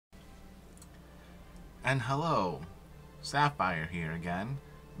And hello, Sapphire here again,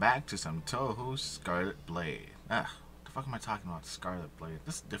 back to some Touhou Scarlet Blade. What the fuck am I talking about, Scarlet Blade?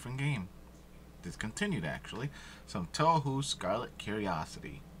 This is a different game. Discontinued, actually. Some Touhou Scarlet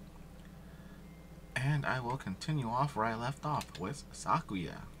Curiosity. And I will continue off where I left off, with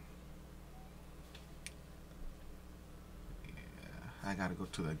Sakuya. Yeah, I gotta go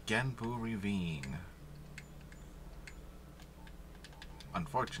to the Genbu Ravine.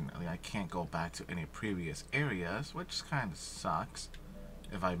 Unfortunately, I can't go back to any previous areas, which kind of sucks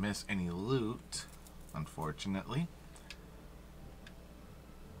if I miss any loot, unfortunately.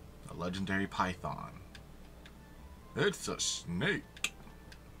 A legendary python. It's a snake!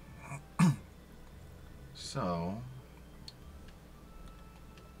 So,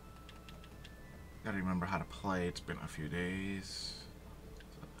 gotta remember how to play. It's been a few days.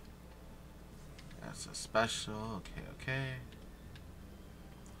 So, that's a special. Okay.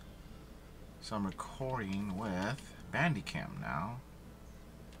 So I'm recording with Bandicam now.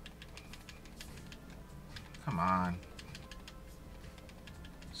 Come on.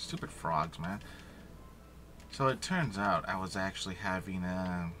 Stupid frogs, man. So it turns out I was actually having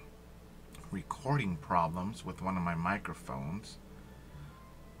recording problems with one of my microphones.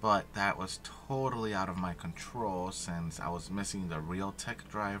 But that was totally out of my control since I was missing the Realtek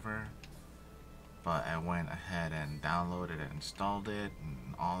driver. But I went ahead and downloaded and installed it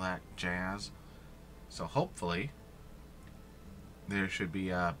and all that jazz. So hopefully there should be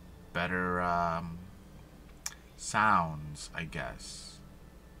a better sounds, I guess,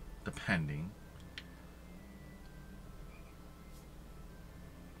 depending.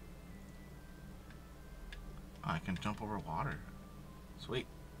 I can jump over water. Sweet.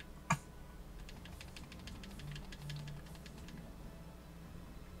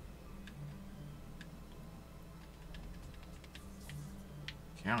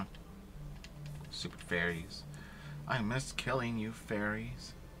 Yeah. Stupid fairies. I miss killing you,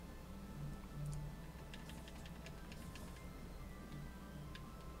 fairies.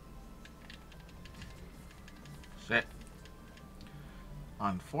 Shit.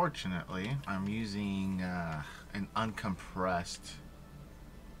 Unfortunately, I'm using an uncompressed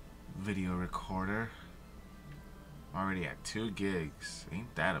video recorder. I'm already at 2 gigs.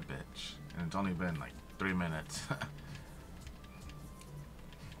 Ain't that a bitch? And it's only been like 3 minutes.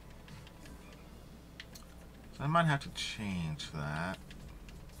 So I might have to change that.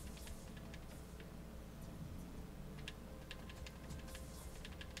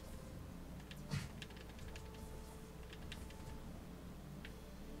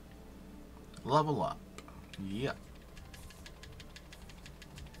 Level up. Yep.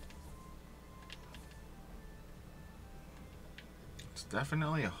 It's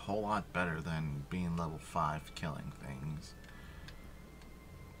definitely a whole lot better than being level 5 killing things.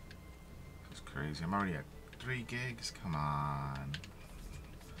 It's crazy. I'm already at 3 gigs. Come on.